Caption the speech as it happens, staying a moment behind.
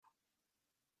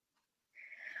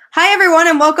Hi, everyone,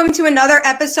 and welcome to another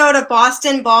episode of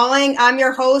Boston Balling. I'm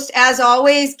your host, as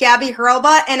always, Gabby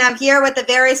Hurlbut, and I'm here with a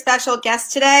very special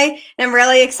guest today, and I'm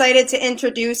really excited to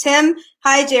introduce him.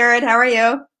 Hi, Jared. How are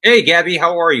you? Hey, Gabby.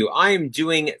 How are you? I am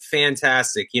doing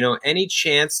fantastic. Any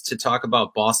chance to talk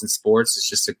about Boston sports is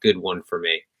just a good one for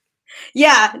me.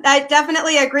 Yeah, I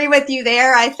definitely agree with you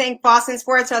there. I think Boston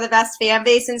sports are the best fan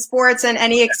base in sports, and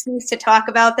any excuse to talk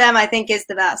about them, I think, is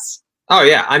the best. Oh,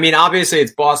 yeah. I mean, obviously,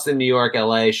 it's Boston, New York,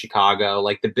 LA, Chicago,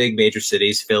 like the big major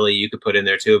cities. Philly, you could put in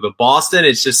there too. But Boston,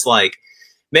 it's just like,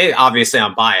 maybe obviously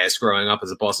I'm biased growing up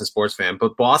as a Boston sports fan,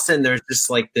 but Boston, there's just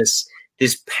like this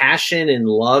passion and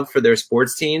love for their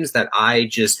sports teams that I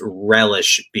just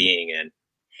relish being in.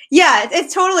 Yeah,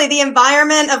 it's totally the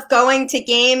environment of going to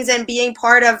games and being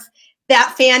part of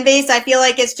that fan base. I feel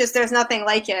like it's just, there's nothing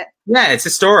like it. Yeah, it's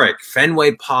historic.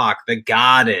 Fenway Park, the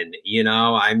Garden,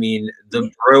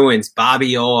 the Bruins,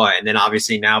 Bobby Orr, and then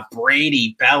obviously now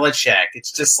Brady, Belichick.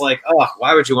 It's just like, oh,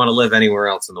 why would you want to live anywhere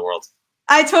else in the world?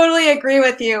 I totally agree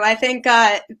with you. I think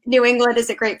New England is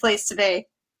a great place to be.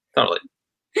 Totally.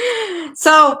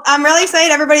 So I'm really excited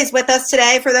everybody's with us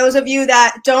today. For those of you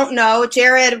that don't know,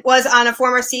 Jared was on a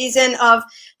former season of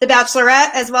The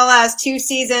Bachelorette as well as 2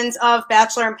 seasons of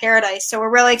Bachelor in Paradise. So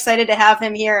we're really excited to have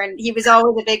him here. And he was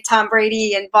always a big Tom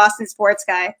Brady and Boston sports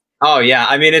guy. Oh, yeah.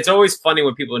 I mean, it's always funny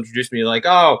when people introduce me like,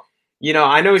 oh,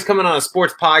 I know he's coming on a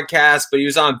sports podcast, but he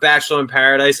was on Bachelor in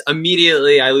Paradise.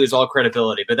 Immediately, I lose all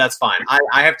credibility, but that's fine.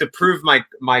 I have to prove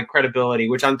my credibility,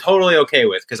 which I'm totally okay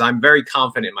with because I'm very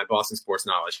confident in my Boston sports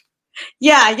knowledge.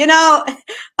 Yeah,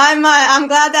 I'm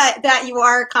glad that you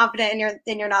are confident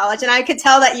in your knowledge, and I could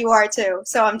tell that you are too.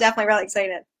 So I'm definitely really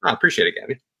excited. I appreciate it,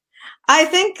 Gabby. I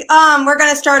think we're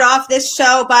going to start off this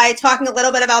show by talking a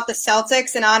little bit about the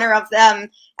Celtics in honor of them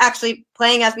actually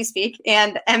playing as we speak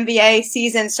and NBA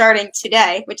season starting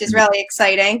today, which is really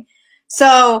exciting.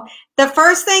 So the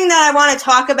first thing that I want to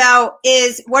talk about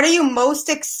is, what are you most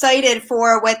excited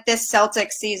for with this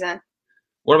Celtics season?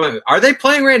 Are they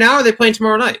playing right now or are they playing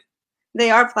tomorrow night? They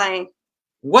are playing.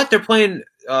 What? They're playing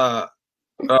I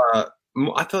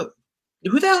thought,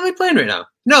 who the hell are they playing right now?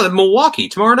 No, they're Milwaukee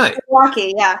tomorrow night.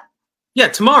 Milwaukee, yeah. Yeah,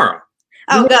 tomorrow.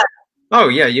 Oh, good. Oh,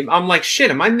 yeah. I'm like,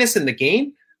 shit, am I missing the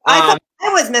game? I thought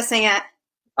I was missing it.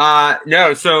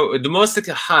 No, so the most,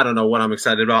 I don't know what I'm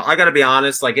excited about. I got to be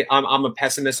honest, like, I'm a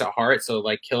pessimist at heart, so it,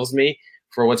 like, kills me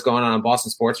for what's going on in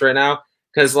Boston sports right now.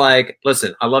 Because, like,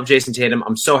 listen, I love Jason Tatum.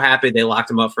 I'm so happy they locked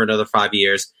him up for another 5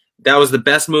 years. That was the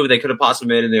best move they could have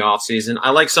possibly made in the offseason.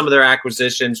 I like some of their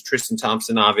acquisitions, Tristan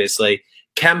Thompson, obviously.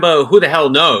 Kemba, who the hell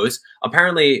knows?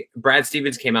 Apparently, Brad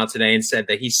Stevens came out today and said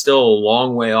that he's still a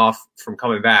long way off from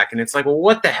coming back. And it's like, well,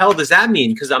 what the hell does that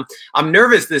mean? Because I'm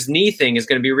nervous this knee thing is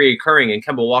going to be reoccurring and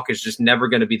Kemba Walker's just never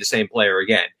going to be the same player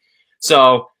again.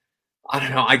 So, I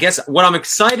don't know. I guess what I'm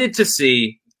excited to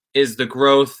see is the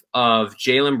growth of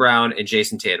Jaylen Brown and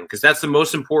Jason Tatum, because that's the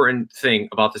most important thing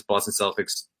about this Boston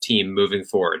Celtics team moving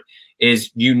forward, is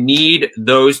you need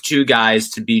those 2 guys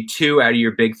to be 2 out of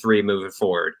your big 3 moving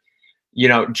forward.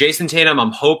 Jason Tatum,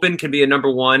 I'm hoping can be a number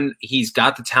 1. He's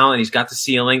got the talent. He's got the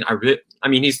ceiling.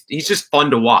 He's just fun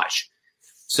to watch.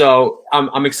 So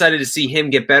I'm excited to see him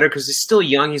get better because he's still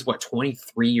young. He's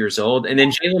 23 years old. And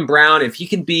then Jaylen Brown, if he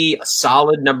can be a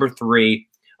solid number 3,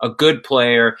 a good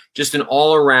player, just an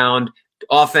all-around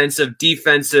offensive,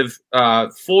 defensive,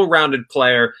 full-rounded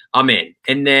player, I'm in.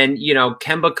 And then,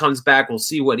 Kemba comes back. We'll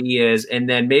see what he is. And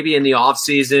then maybe in the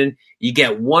offseason, you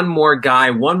get one more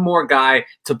guy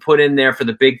to put in there for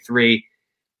the big 3.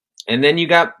 And then you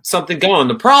got something going.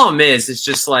 The problem is, it's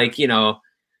just like, now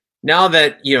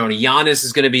that, Giannis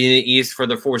is going to be in the East for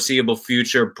the foreseeable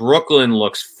future, Brooklyn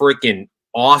looks freaking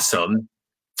awesome.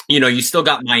 You still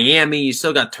got Miami. You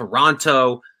still got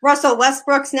Toronto. Russell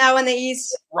Westbrook's now in the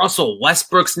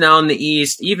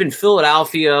East. Even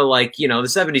Philadelphia, like, the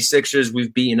 76ers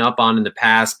we've beaten up on in the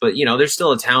past, but, they're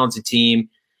still a talented team.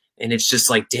 And it's just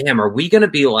like, damn, are we going to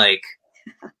be like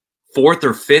 4th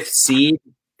or 5th seed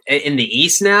in the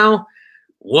East now?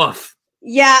 Woof.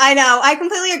 Yeah, I know. I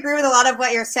completely agree with a lot of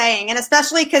what you're saying. And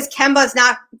especially because Kemba's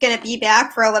not going to be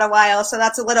back for a little while. So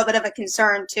that's a little bit of a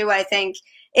concern too, I think.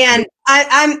 And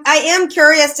I am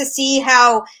curious to see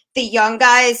how the young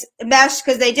guys mesh,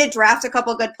 because they did draft a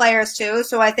couple good players too.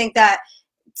 So I think that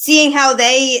seeing how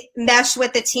they mesh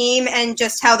with the team and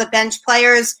just how the bench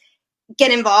players get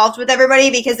involved with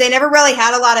everybody, because they never really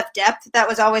had a lot of depth. That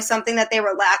was always something that they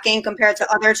were lacking compared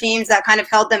to other teams that kind of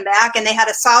held them back. And they had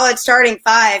a solid starting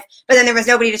 5, but then there was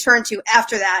nobody to turn to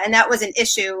after that. And that was an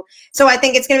issue. So I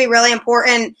think it's going to be really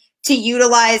important to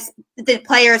utilize the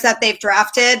players that they've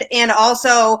drafted and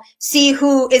also see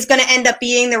who is going to end up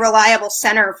being the reliable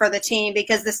center for the team,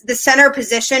 because the center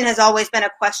position has always been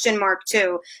a question mark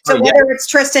too. So whether it's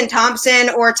Tristan Thompson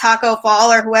or Taco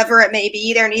Fall or whoever it may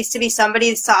be, there needs to be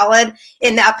somebody solid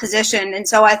in that position. And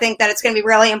so I think that it's going to be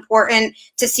really important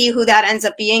to see who that ends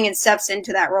up being and steps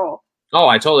into that role. Oh,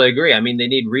 I totally agree. I mean, they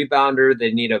need rebounder.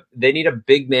 They need a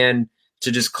big man to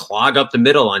just clog up the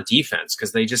middle on defense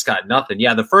because they just got nothing.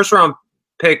 Yeah, the first round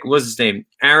pick, what's his name?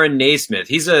 Aaron Naismith.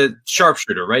 He's a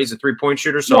sharpshooter, right? He's a 3-point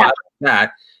shooter. So I like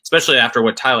that, especially after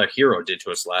what Tyler Hero did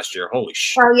to us last year. Holy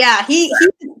shit. Oh, yeah.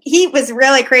 He was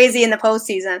really crazy in the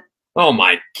postseason. Oh,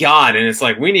 my God. And it's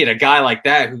like we need a guy like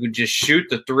that who could just shoot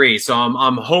the three. So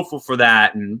I'm hopeful for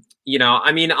that. And,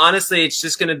 I mean, honestly, it's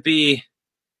just going to be –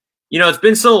 it's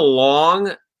been so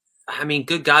long. I mean,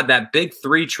 good God, that big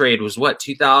three trade was what,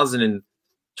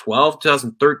 2012,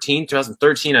 2013,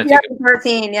 I think.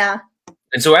 2013, yeah.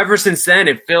 And so ever since then,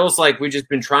 it feels like we've just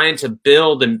been trying to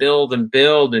build and build and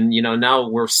build. And, now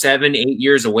we're 7-8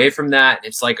 years away from that.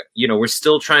 It's like, we're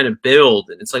still trying to build.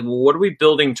 And it's like, well, what are we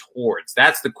building towards?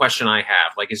 That's the question I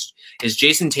have. Like, is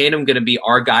Jason Tatum going to be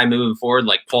our guy moving forward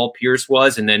like Paul Pierce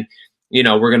was? And then,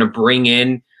 we're going to bring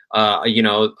in,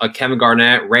 a Kevin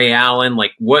Garnett, Ray Allen,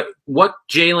 like what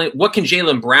can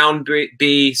Jaylen Brown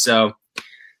be? So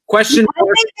question. I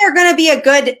think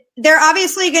they're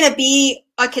obviously going to be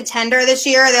a contender this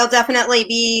year. They'll definitely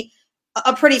be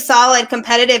a pretty solid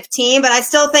competitive team, but I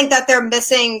still think that they're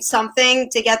missing something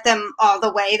to get them all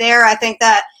the way there. I think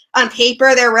that on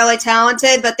paper, they're really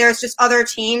talented, but there's just other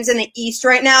teams in the East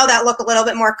right now that look a little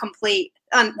bit more complete,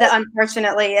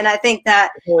 unfortunately. And I think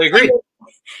that, I totally agree.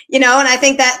 And I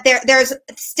think that there's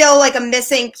still like a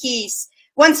missing piece.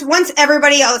 Once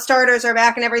everybody, all the starters are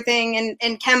back and everything,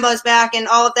 and Kemba's back and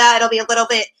all of that, it'll be a little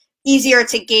bit easier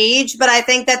to gauge. But I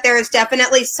think that there is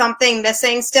definitely something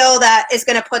missing still that is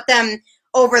going to put them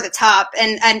over the top.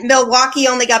 And Milwaukee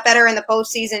only got better in the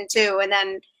postseason too. And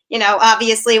then,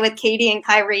 obviously with Katie and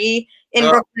Kyrie in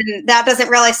Brooklyn, that doesn't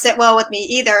really sit well with me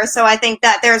either. So I think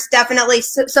that there's definitely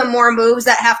some more moves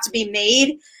that have to be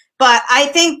made. But I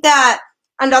think that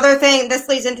another thing, this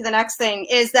leads into the next thing,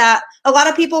 is that a lot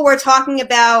of people were talking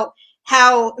about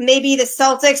how maybe the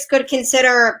Celtics could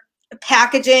consider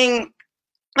packaging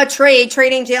a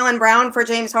trading Jaylen Brown for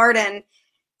James Harden.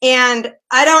 And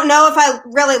I don't know if I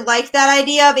really like that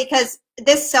idea, because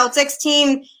this Celtics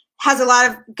team has a lot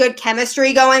of good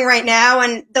chemistry going right now.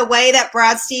 And the way that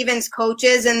Brad Stevens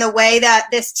coaches and the way that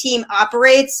this team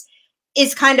operates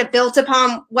is kind of built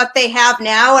upon what they have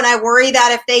now. And I worry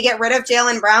that if they get rid of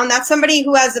Jaylen Brown, that's somebody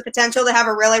who has the potential to have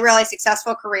a really, really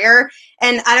successful career.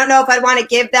 And I don't know if I'd want to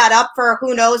give that up for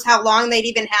who knows how long they'd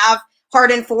even have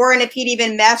Harden for, and if he'd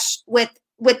even mesh with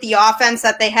the offense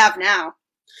that they have now.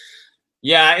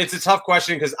 Yeah, it's a tough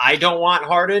question because I don't want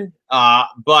Harden.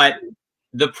 But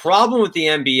the problem with the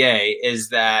NBA is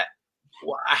that,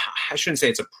 well, I shouldn't say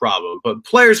it's a problem, but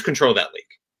players control that league.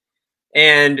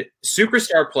 And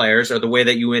superstar players are the way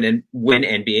that you win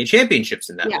NBA championships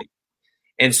in that league.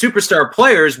 And superstar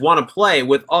players want to play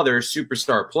with other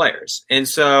superstar players. And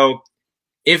so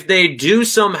if they do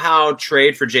somehow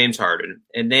trade for James Harden,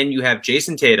 and then you have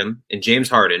Jason Tatum and James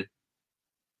Harden,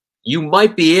 you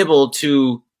might be able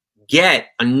to get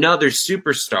another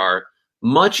superstar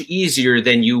much easier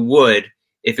than you would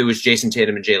if it was Jason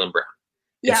Tatum and Jaylen Brown.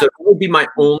 Yeah. And so that would be my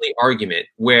only argument,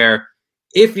 where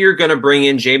if you're going to bring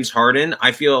in James Harden,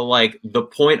 I feel like the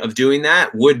point of doing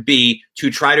that would be to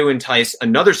try to entice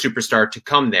another superstar to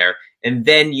come there, and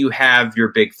then you have your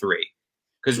big three.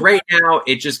 Because right now,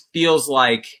 it just feels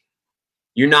like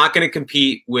you're not going to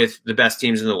compete with the best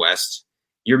teams in the West.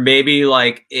 You're maybe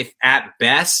like, if at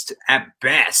best,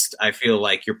 I feel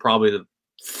like you're probably the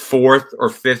 4th or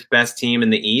 5th best team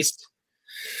in the East.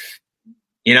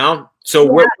 So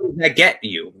what does that get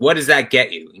you? What does that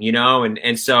get you?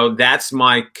 And so that's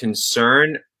my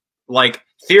concern. Like,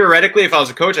 theoretically, if I was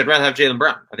a coach, I'd rather have Jaylen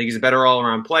Brown. I think he's a better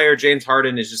all-around player. James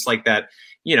Harden is just like that.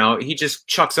 He just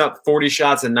chucks up 40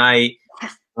 shots a night.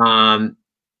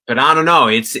 But I don't know.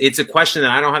 It's a question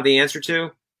that I don't have the answer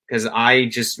to, because I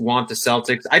just want the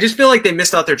Celtics. I just feel like they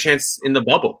missed out their chance in the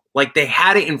bubble. Like, they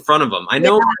had it in front of them. I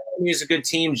know Miami's a good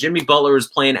team. Jimmy Butler was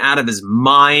playing out of his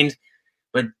mind,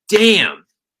 but damn.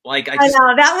 Like, I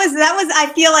know that was.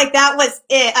 I feel like that was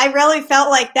it. I really felt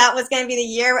like that was going to be the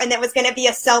year, and it was going to be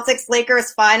a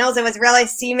Celtics-Lakers finals. It was really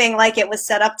seeming like it was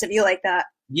set up to be like that.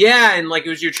 Yeah, and like it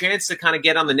was your chance to kind of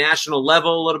get on the national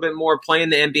level a little bit more, playing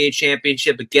the NBA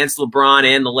championship against LeBron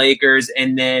and the Lakers,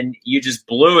 and then you just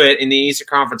blew it in the Eastern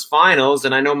Conference Finals.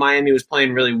 And I know Miami was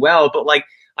playing really well, but like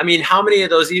I mean, how many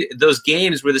of those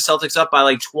games were the Celtics up by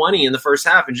like 20 in the first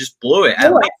half and just blew it?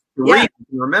 At like 3, I can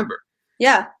remember.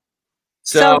 Yeah.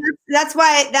 So that's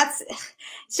why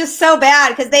it's just so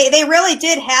bad because they really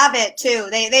did have it too.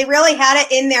 They really had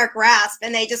it in their grasp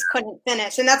and they just couldn't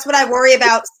finish. And that's what I worry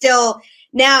about still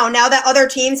now that other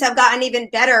teams have gotten even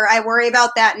better. I worry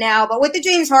about that now. But with the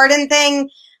James Harden thing,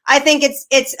 I think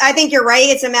I think you're right.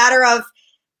 It's a matter of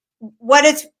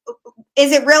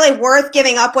is it really worth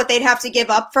giving up what they'd have to give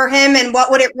up for him, and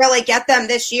what would it really get them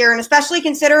this year? And especially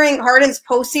considering Harden's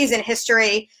postseason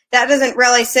history, that doesn't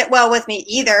really sit well with me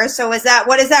either. So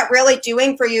what is that really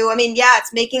doing for you? I mean, yeah,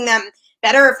 it's making them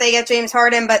better if they get James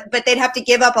Harden, but they'd have to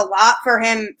give up a lot for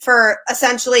him for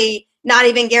essentially not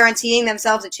even guaranteeing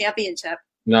themselves a championship.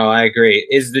 No, I agree.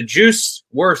 Is the juice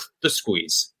worth the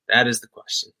squeeze? That is the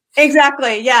question.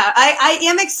 Exactly. Yeah. I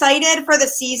am excited for the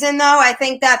season though. I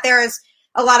think that there's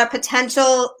a lot of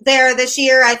potential there this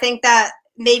year. I think that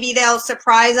maybe they'll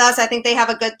surprise us. I think they have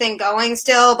a good thing going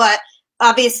still, but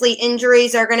obviously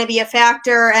injuries are going to be a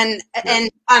factor, and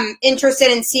I'm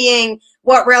interested in seeing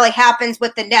what really happens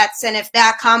with the Nets and if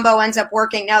that combo ends up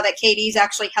working now that KD's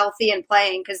actually healthy and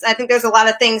playing, because I think there's a lot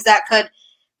of things that could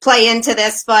play into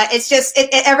this, but it's just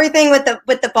everything with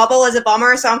the bubble is a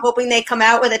bummer, so I'm hoping they come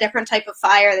out with a different type of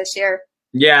fire this year.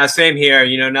 Yeah, same here.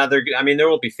 Now there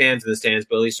will be fans in the stands,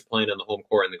 but at least they're playing on the home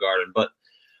court in the Garden. But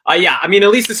yeah, I mean, at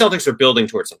least the Celtics are building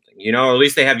towards something, or at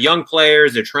least they have young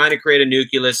players. They're trying to create a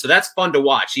nucleus. So that's fun to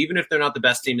watch, even if they're not the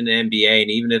best team in the NBA and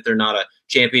even if they're not a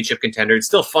championship contender. It's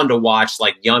still fun to watch,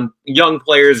 like young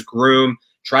players groom,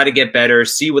 try to get better,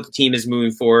 see what the team is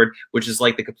moving forward, which is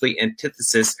like the complete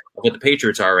antithesis of what the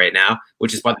Patriots are right now,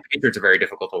 which is why the Patriots are very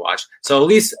difficult to watch. So at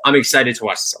least I'm excited to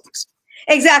watch the Celtics.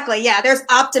 Exactly. Yeah. There's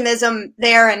optimism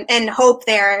there and hope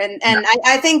there. And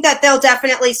I think that they'll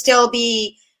definitely still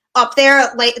be up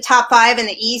there, like the top 5 in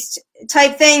the East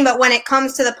type thing. But when it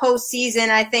comes to the postseason,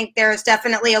 I think there's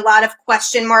definitely a lot of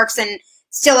question marks and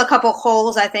still a couple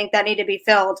holes, I think, that need to be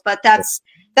filled. But that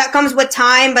comes with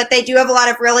time. But they do have a lot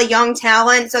of really young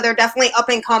talent. So they're definitely up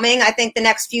and coming. I think the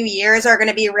next few years are going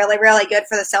to be really, really good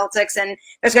for the Celtics. And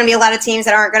there's going to be a lot of teams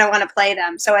that aren't going to want to play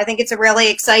them. So I think it's a really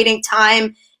exciting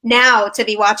time now to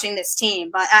be watching this team.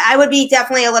 But I would be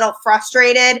definitely a little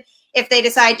frustrated if they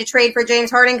decide to trade for James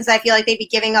Harden, because I feel like they'd be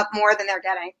giving up more than they're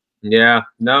getting. Yeah,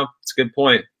 no, it's a good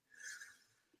point.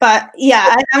 But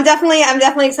yeah, I'm definitely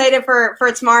excited for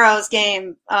tomorrow's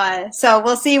game. So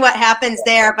we'll see what happens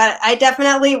there. But I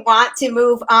definitely want to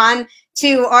move on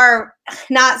to our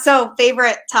not so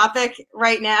favorite topic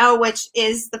right now, which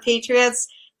is the Patriots,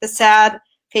 the sad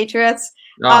Patriots.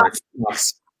 Oh, it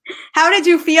sucks. How did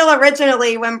you feel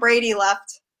originally when Brady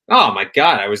left? Oh my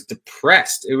God, I was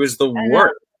depressed. It was the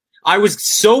worst. I was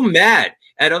so mad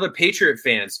at other Patriot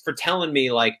fans for telling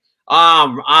me like,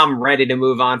 I'm ready to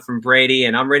move on from Brady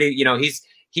and I'm ready.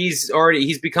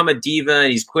 He's become a diva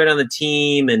and he's quit on the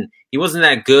team and he wasn't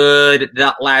that good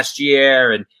that last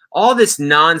year and all this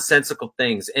nonsensical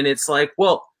things. And it's like,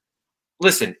 well,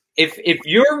 listen,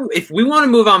 if we want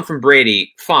to move on from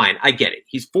Brady, fine, I get it.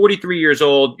 He's 43 years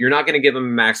old. You're not going to give him a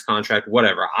max contract,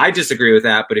 whatever. I disagree with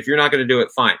that, but if you're not going to do it,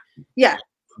 fine. Yeah.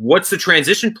 What's the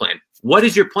transition plan? What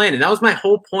is your plan? And that was my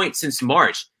whole point since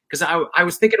March, because I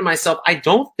was thinking to myself, I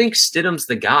don't think Stidham's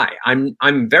the guy.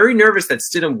 I'm very nervous that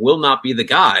Stidham will not be the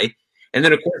guy. And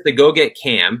then of course they go get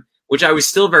Cam, which I was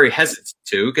still very hesitant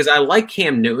to because I like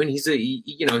Cam Newton.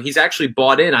 He's actually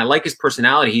bought in. I like his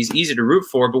personality. He's easy to root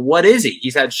for. But what is he?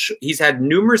 He's had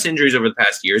numerous injuries over the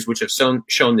past years, which have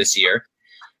shown this year.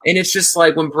 And it's just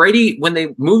like when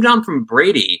they moved on from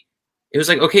Brady, it was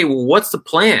like, okay, well, what's the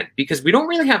plan? Because we don't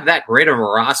really have that great of a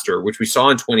roster, which we saw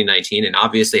in 2019 and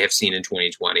obviously have seen in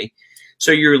 2020.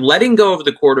 So you're letting go of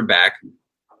the quarterback.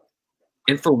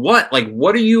 And for what? Like,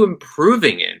 what are you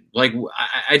improving in? Like,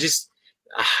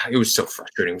 it was so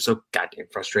frustrating. It was so goddamn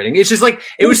frustrating. It's just like,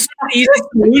 it was such an easy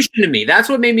solution to me. That's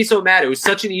what made me so mad. It was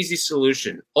such an easy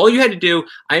solution. All you had to do,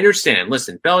 I understand.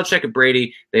 Listen, Belichick and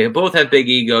Brady, they both have big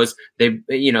egos. They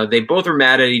both are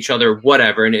mad at each other,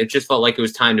 whatever. And it just felt like it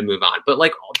was time to move on. But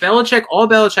like all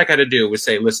Belichick had to do was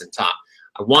say, listen, Tom,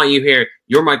 I want you here.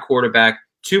 You're my quarterback.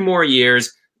 2 more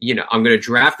years. I'm going to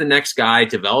draft the next guy,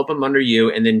 develop him under you.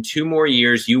 And then 2 more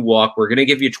years, you walk. We're going to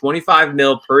give you $25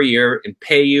 million per year and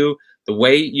pay you the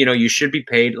way, you should be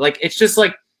paid. Like, it's just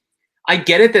like, I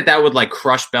get it that would like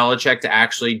crush Belichick to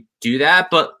actually do that.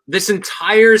 But this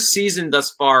entire season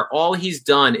thus far, all he's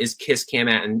done is kiss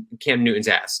Cam Newton's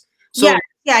ass. So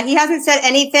yeah, he hasn't said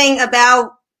anything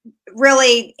about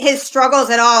really his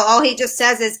struggles at all. All he just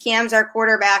says is Cam's our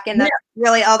quarterback. And that's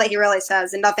really all that he really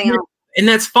says and nothing else. And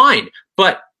that's fine.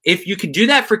 But if you could do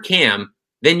that for Cam,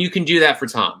 then you can do that for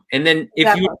Tom. And then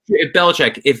if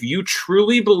Belichick, if you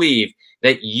truly believe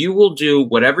that you will do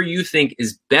whatever you think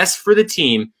is best for the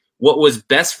team, what was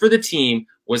best for the team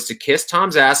was to kiss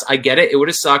Tom's ass. I get it. It would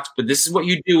have sucked, but this is what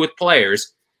you do with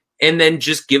players. And then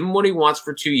just give him what he wants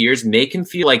for 2 years, make him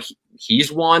feel like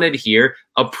he's wanted here,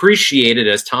 appreciated,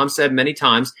 as Tom said many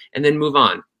times, and then move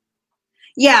on.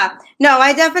 Yeah, no,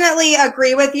 I definitely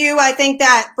agree with you. I think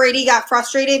that Brady got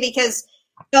frustrated because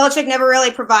Belichick never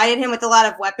really provided him with a lot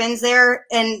of weapons there,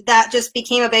 and that just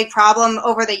became a big problem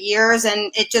over the years,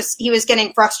 and he was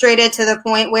getting frustrated to the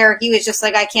point where he was just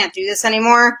like, I can't do this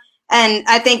anymore. And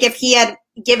I think if he had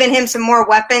given him some more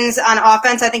weapons on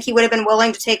offense, I think he would have been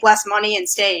willing to take less money and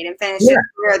stayed and finish his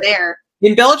career there.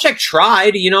 And Belichick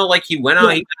tried, he went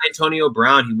out, he got Antonio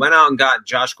Brown, he went out and got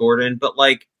Josh Gordon, but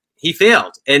he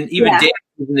failed. And even David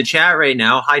is in the chat right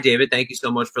now. Hi, David. Thank you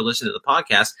so much for listening to the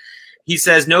podcast. He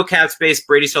says, no cap space.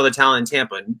 Brady saw the talent in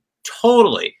Tampa.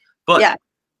 Totally. But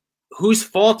whose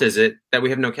fault is it that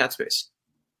we have no cap space?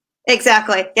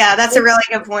 Exactly. Yeah, that's a really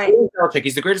good point.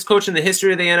 He's the greatest coach in the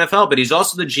history of the NFL, but he's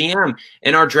also the GM.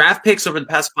 And our draft picks over the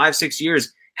past 5-6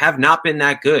 years have not been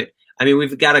that good. I mean,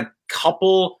 we've got a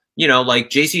couple, like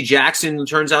J.C. Jackson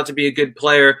turns out to be a good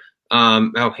player.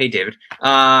 Hey, David.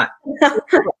 When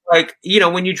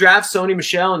you draft Sony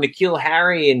Michel and N'Keal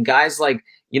Harry and guys like,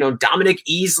 Dominic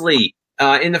Easley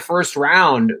in the first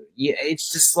round,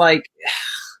 it's just like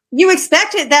you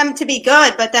expected them to be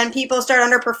good, but then people start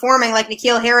underperforming, like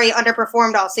N'Keal Harry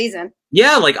underperformed all season.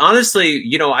 Yeah, honestly,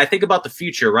 I think about the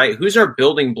future, right? Who's our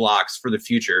building blocks for the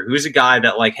future? Who's a guy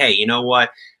that hey, you know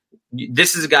what?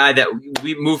 This is a guy that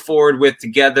we move forward with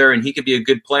together, and he could be a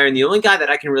good player. And the only guy that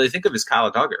I can really think of is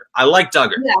Kyle Duggar. I like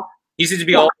Duggar. Yeah. He seems to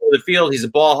be all over the field. He's a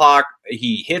ball hawk.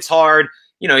 He hits hard.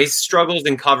 He struggles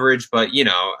in coverage, but,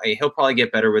 he'll probably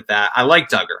get better with that. I like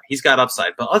Duggar. He's got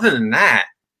upside. But other than that,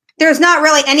 there's not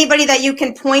really anybody that you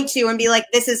can point to and be like,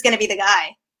 this is going to be the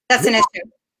guy. That's an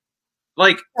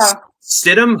issue.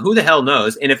 Stidham, who the hell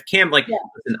knows? And if Cam, listen,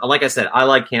 like I said, I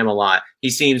like Cam a lot. He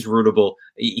seems rootable.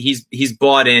 He's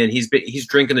bought in. He's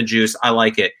drinking the juice. I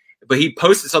like it. But he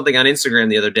posted something on Instagram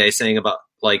the other day saying about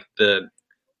the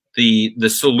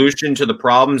solution to the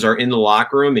problems are in the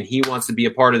locker room, and he wants to be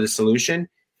a part of the solution.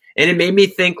 And it made me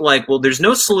think well, there's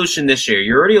no solution this year.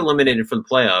 You're already eliminated from the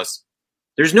playoffs.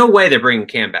 There's no way they're bringing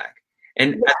Cam back.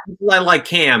 And I like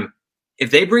Cam.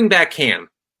 If they bring back Cam,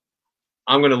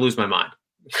 I'm going to lose my mind.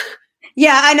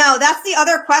 Yeah, I know. That's the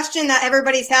other question that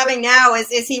everybody's having now is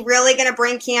he really going to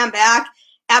bring Cam back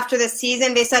after the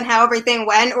season based on how everything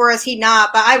went, or is he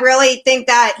not? But I really think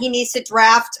that he needs to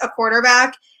draft a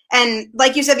quarterback. And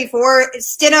like you said before,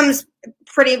 Stidham's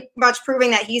pretty much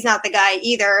proving that he's not the guy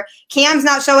either. Cam's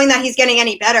not showing that he's getting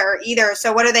any better either.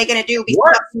 So what are they going to do? Be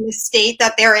stuck in the state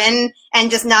that they're in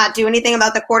and just not do anything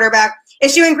about the quarterback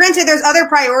issue? And granted, there's other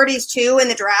priorities too in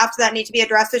the draft that need to be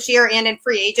addressed this year and in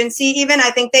free agency even.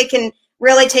 I think they can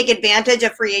really take advantage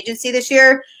of free agency this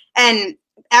year and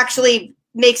actually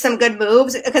make some good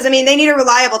moves because, they need a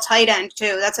reliable tight end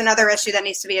too. That's another issue that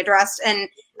needs to be addressed. And,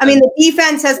 the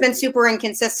defense has been super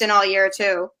inconsistent all year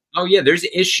too. Oh, yeah, there's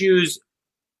issues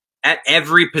at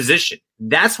every position.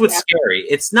 That's what's scary.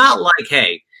 It's not like,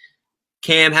 hey,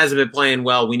 Cam hasn't been playing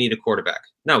well, we need a quarterback.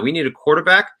 No, we need a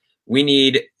quarterback. We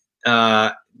need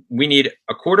a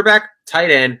quarterback,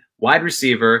 tight end, wide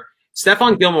receiver.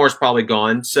 Stephon Gilmore's probably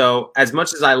gone. So as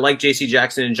much as I like J.C.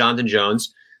 Jackson and Jonathan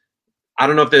Jones, I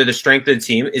don't know if they're the strength of the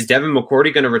team. Is Devin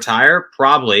McCourty going to retire?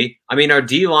 Probably. Our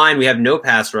D-line, we have no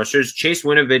pass rushers. Chase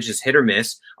Winovich is hit or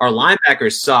miss. Our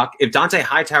linebackers suck. If Dante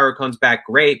Hightower comes back,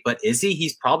 great. But is he?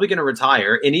 He's probably going to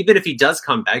retire. And even if he does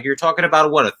come back, you're talking about,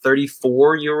 a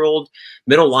 34-year-old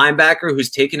middle linebacker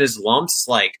who's taken his lumps?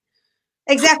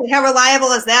 Exactly. How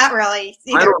reliable is that really?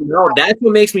 I don't know. That's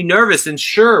what makes me nervous. And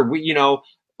sure,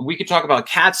 we could talk about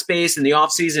cap space in the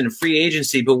offseason and free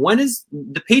agency, but when is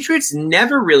the Patriots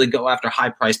never really go after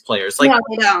high-priced players? No,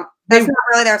 they don't. That's not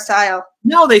really their style.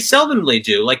 No, they seldomly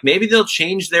do. Maybe they'll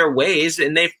change their ways,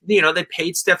 and they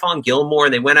paid Stephon Gilmore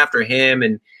and they went after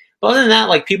him. But other than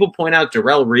that, people point out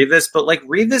Darrelle Revis, but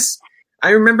Revis,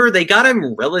 I remember they got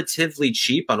him relatively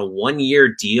cheap on a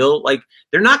 1-year deal.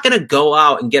 They're not going to go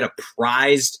out and get a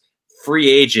prized free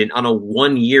agent on a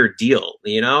 1-year deal,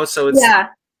 So it's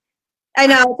I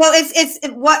know. Well, it's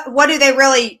what do they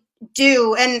really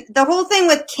do? And the whole thing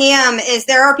with Cam is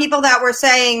there are people that were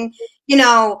saying,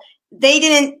 they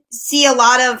didn't see a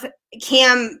lot of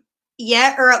Cam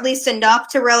yet, or at least enough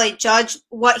to really judge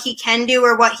what he can do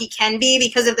or what he can be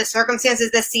because of the circumstances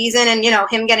this season and,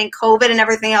 him getting COVID and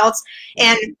everything else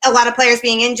and a lot of players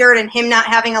being injured and him not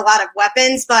having a lot of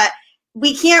weapons. But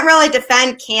we can't really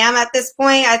defend Cam at this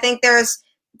point. I think there's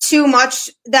too much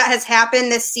that has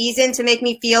happened this season to make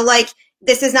me feel like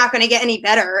this is not going to get any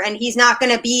better, and he's not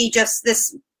going to be just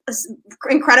this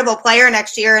incredible player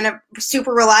next year and a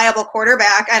super reliable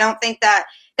quarterback. I don't think that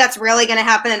that's really going to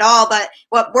happen at all. But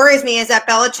what worries me is that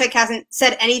Belichick hasn't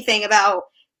said anything about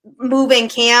moving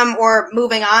Cam or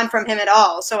moving on from him at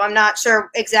all. So I'm not sure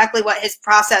exactly what his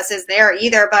process is there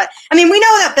either. But I mean, we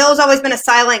know that Bill's always been a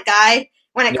silent guy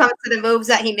when it comes to the moves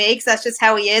that he makes. That's just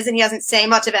how he is. And he doesn't say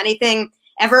much of anything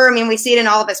ever. I mean, we see it in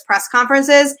all of his press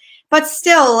conferences. But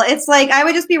still, it's like I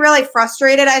would just be really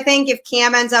frustrated, I think, if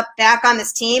Cam ends up back on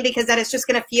this team, because that it's just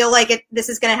going to feel like this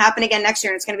is going to happen again next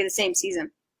year and it's going to be the same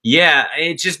season. Yeah,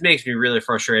 it just makes me really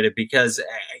frustrated because,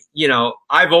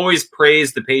 I've always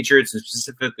praised the Patriots and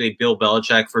specifically Bill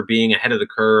Belichick for being ahead of the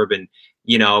curve and,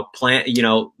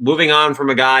 moving on from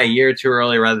a guy a year too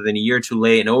early rather than a year too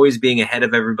late and always being ahead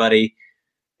of everybody.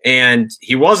 And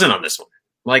he wasn't on this one.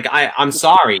 Like, I'm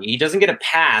sorry. He doesn't get a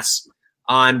pass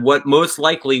on what most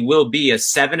likely will be a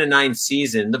 7-9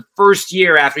 season the first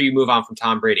year after you move on from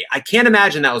Tom Brady. I can't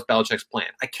imagine that was Belichick's plan.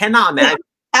 I cannot imagine.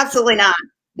 Absolutely not.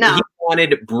 No. He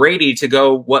wanted Brady to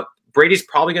go Brady's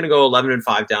probably going to go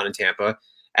 11-5 down in Tampa,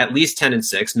 at least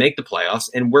 10-6, make the playoffs,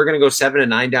 and we're going to go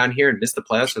 7-9 down here and miss the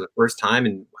playoffs for the first time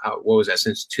in what was that,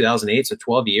 since 2008, so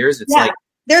 12 years. It's like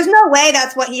there's no way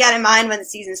that's what he had in mind when the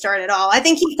season started at all. I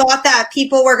think he thought that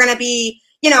people were going to be,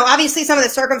 obviously some of the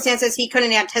circumstances he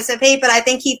couldn't anticipate, but I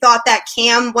think he thought that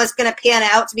Cam was going to pan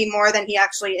out to be more than he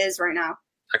actually is right now.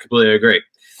 I completely agree.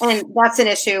 And that's an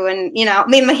issue. And,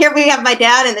 here we have my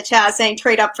dad in the chat saying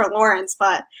trade up for Lawrence,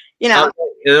 but,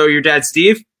 your dad,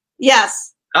 Steve?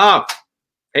 Yes. Oh,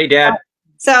 hey, Dad.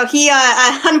 So he,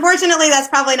 unfortunately, that's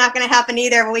probably not going to happen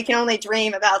either, but we can only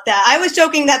dream about that. I was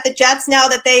joking that the Jets, now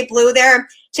that they blew their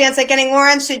chance at getting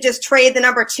Lawrence, should just trade the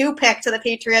number 2 pick to the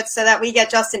Patriots so that we get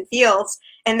Justin Fields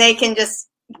and they can just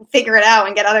figure it out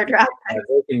and get other draft picks.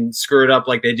 They can screw it up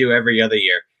like they do every other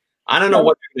year. I don't know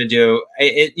what they're going to do.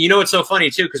 It's so funny,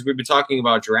 too, because we've been talking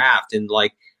about draft and,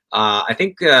 I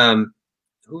think we've been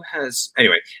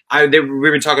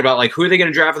talking about, who are they going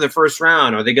to draft in the first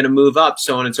round? Are they going to move up,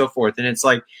 so on and so forth? And it's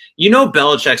like,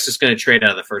 Belichick's just going to trade out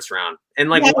of the first round. And,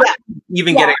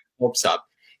 getting hopes up.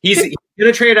 He's going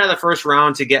to trade out of the first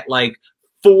round to get,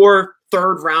 4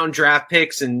 third-round draft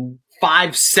picks and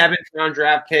 5 seventh-round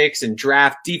draft picks and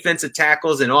draft defensive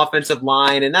tackles and offensive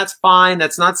line, and that's fine.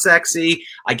 That's not sexy.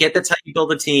 I get that's how you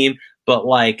build a team, but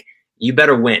you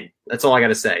better win. That's all I got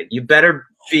to say. You better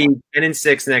be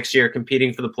 10-6 next year,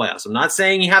 competing for the playoffs. I'm not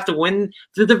saying you have to win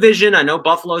the division. I know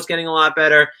Buffalo's getting a lot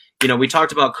better. We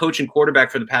talked about coach and quarterback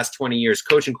for the past 20 years.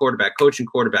 Coach and quarterback,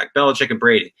 Belichick and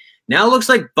Brady. Now it looks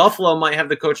like Buffalo might have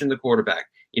the coach and the quarterback.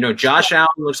 Josh Allen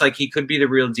looks like he could be the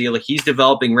real deal. He's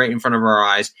developing right in front of our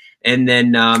eyes. And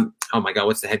then, oh my God,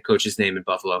 what's the head coach's name in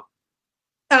Buffalo?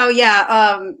 Oh,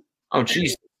 yeah. Oh,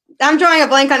 geez. I'm drawing a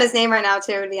blank on his name right now,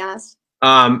 too, to be honest.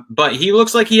 But he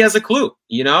looks like he has a clue,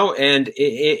 and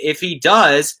if he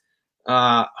does,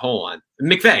 hold on,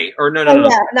 McVay, or no,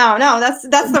 that's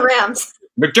the Rams.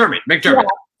 McDermott. Yeah.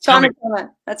 Sean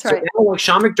McDermott. That's right. So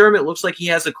Sean McDermott looks like he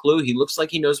has a clue. He looks like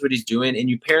he knows what he's doing. And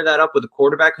you pair that up with a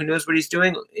quarterback who knows what he's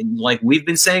doing. And like we've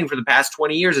been saying for the past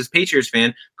 20 years as Patriots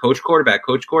fan, coach quarterback.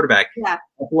 Yeah.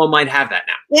 Buffalo might have that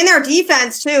now. And their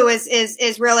defense too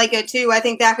is really good too. I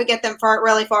think that could get them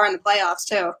really far in the playoffs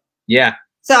too. Yeah.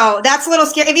 So that's a little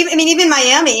scary. Even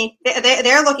Miami,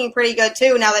 they're looking pretty good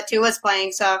too now that Tua's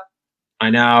playing. So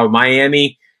I know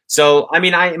Miami. So,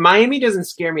 Miami doesn't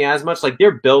scare me as much. Like,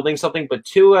 they're building something, but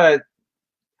Tua,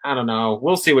 I don't know.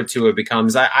 We'll see what Tua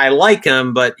becomes. I like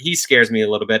him, but he scares me a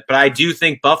little bit. But I do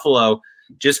think Buffalo,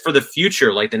 just for the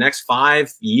future, like the next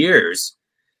 5 years.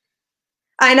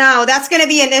 I know. That's going to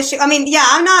be an issue.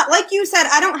 I'm not, like you said,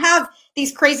 I don't have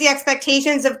these crazy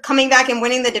expectations of coming back and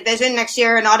winning the division next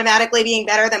year and automatically being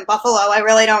better than Buffalo. I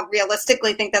really don't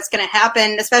realistically think that's going to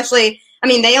happen, especially –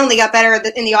 they only got better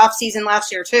in the offseason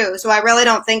last year, too. So I really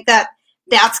don't think that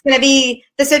that's going to be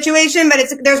the situation. But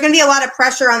there's going to be a lot of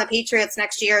pressure on the Patriots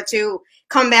next year to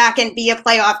come back and be a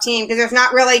playoff team because there's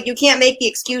not really – you can't make the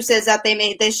excuses that they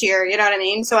made this year. You know what I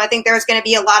mean? So I think there's going to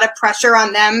be a lot of pressure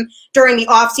on them during the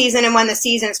offseason and when the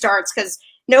season starts because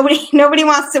nobody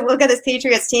wants to look at this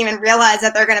Patriots team and realize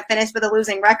that they're going to finish with a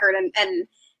losing record and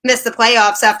miss the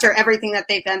playoffs after everything that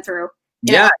they've been through.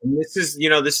 Yeah, and this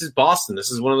is Boston. This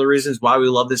is one of the reasons why we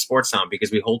love this sports town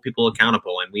because we hold people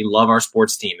accountable and we love our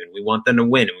sports team and we want them to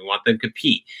win and we want them to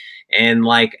compete. And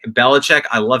like Belichick,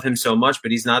 I love him so much,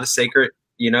 but he's not a sacred,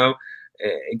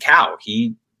 cow.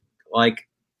 He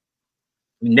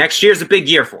next year's a big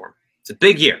year for him. It's a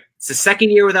big year. It's the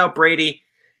second year without Brady.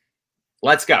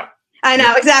 Let's go. I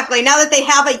know, exactly. Now that they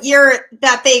have a year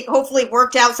that they hopefully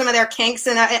worked out some of their kinks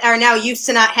and are now used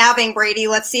to not having Brady,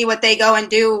 let's see what they go and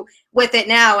do with it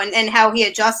now and how he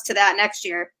adjusts to that next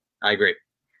year. I agree.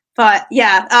 But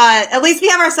yeah, at least we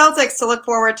have our Celtics to look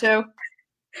forward to.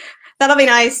 That'll be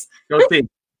nice. Go see.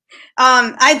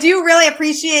 I do really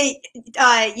appreciate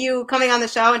you coming on the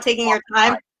show and taking your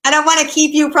time. I don't want to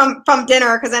keep you from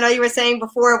dinner because I know you were saying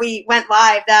before we went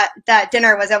live that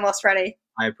dinner was almost ready.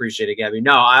 I appreciate it, Gabby.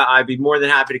 No, I'd be more than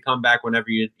happy to come back whenever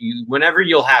whenever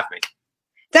you'll have me.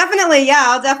 Definitely, yeah.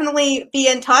 I'll definitely be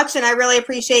in touch, and I really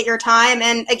appreciate your time.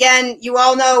 And again, you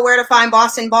all know where to find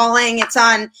Boston Balling. It's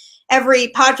on every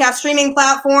podcast streaming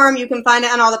platform. You can find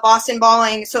it on all the Boston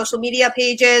Balling social media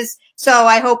pages. So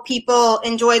I hope people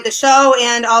enjoyed the show,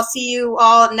 and I'll see you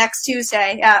all next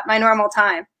Tuesday at my normal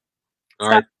time. All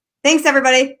right. Thanks,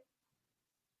 everybody.